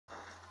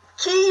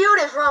Kia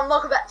ora everyone,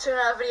 welcome back to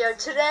another video.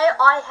 Today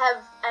I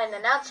have an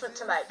announcement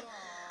to make.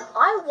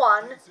 I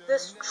won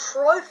this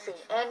trophy,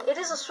 and it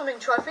is a swimming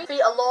trophy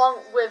along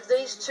with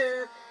these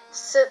two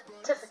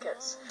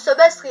certificates. So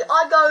basically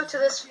I go to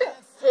this thing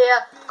here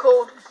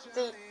called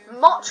the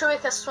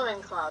Motueka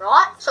Swimming Club,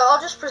 right? So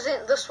I'll just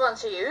present this one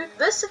to you.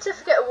 This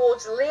certificate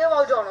awards Leo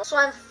O'Donnell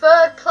swam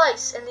 3rd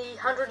place in the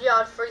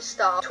 100-yard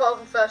freestyle, 12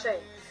 and 13.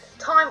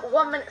 Time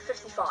 1 minute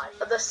 55.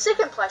 The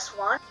 2nd place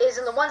one is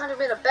in the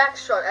 100-meter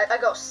backstroke. I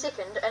got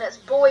 2nd, and it's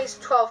boys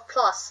 12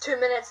 plus, 2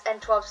 minutes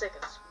and 12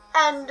 seconds.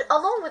 And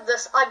along with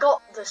this, I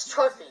got this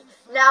trophy.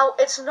 Now,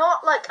 it's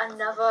not like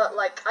another,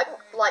 like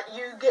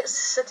you get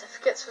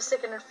certificates for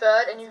 2nd and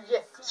 3rd, and you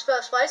get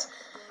 1st place.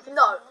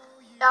 No.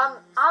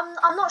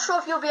 I'm not sure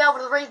if you'll be able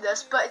to read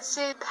this, but it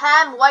says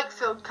Pam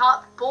Wakefield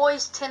Cup,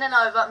 boys 10 and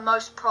over,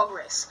 most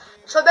progress.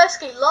 So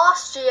basically,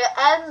 last year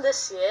and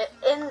this year,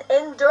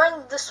 during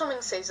the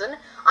swimming season,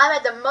 I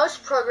made the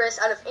most progress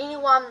out of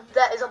anyone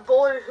that is a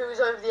boy who's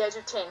over the age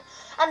of 10.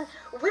 And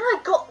when I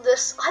got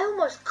this, I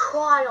almost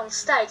cried on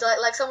stage.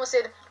 Like someone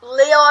said,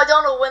 Leo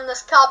O'Donnell win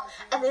this cup,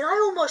 and then I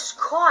almost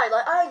cried.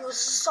 Like, I was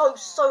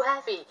so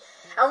happy.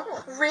 I'm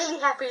really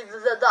happy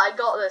that I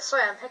got this.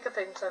 Sorry, I'm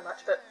hiccuping so much,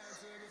 but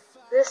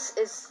this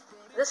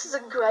is a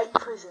great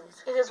present.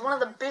 It is one of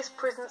the best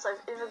presents I've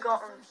ever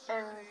gotten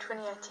in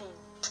 2018.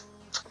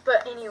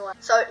 But anyway,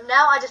 so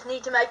now I just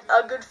need to make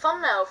a good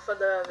thumbnail for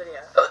the video.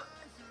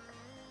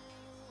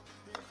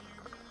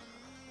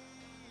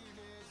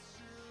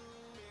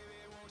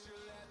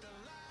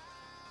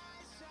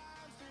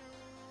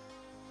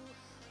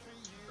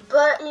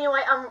 But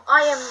anyway,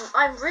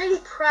 I'm really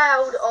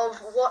proud of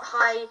what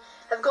I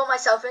have got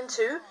myself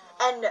into,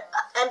 and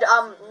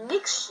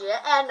next year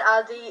and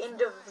the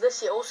end of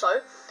this year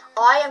also,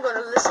 I am going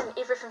to listen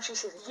to everything she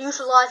says,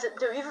 utilize it,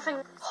 do everything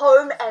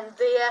home and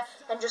there,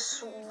 and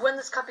just win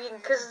this cup again.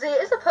 Because there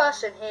is a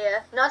person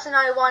here,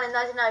 1991 and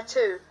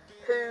 1992,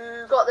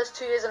 who got this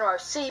 2 years in a row.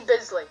 C.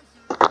 Bisley.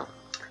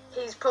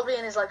 He's probably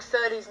in his like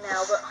 30s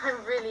now, but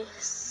I'm really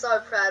so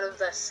proud of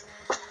this.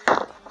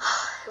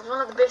 It was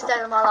one of the best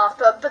days of my life.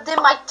 But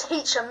then my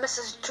teacher,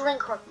 Mrs.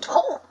 Drinkworth,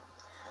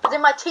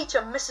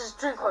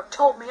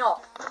 told me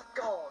off.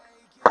 God.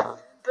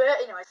 But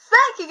anyway,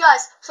 thank you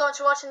guys so much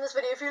for watching this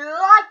video. If you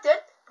liked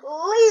it,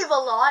 leave a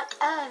like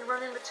and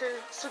remember to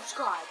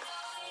subscribe.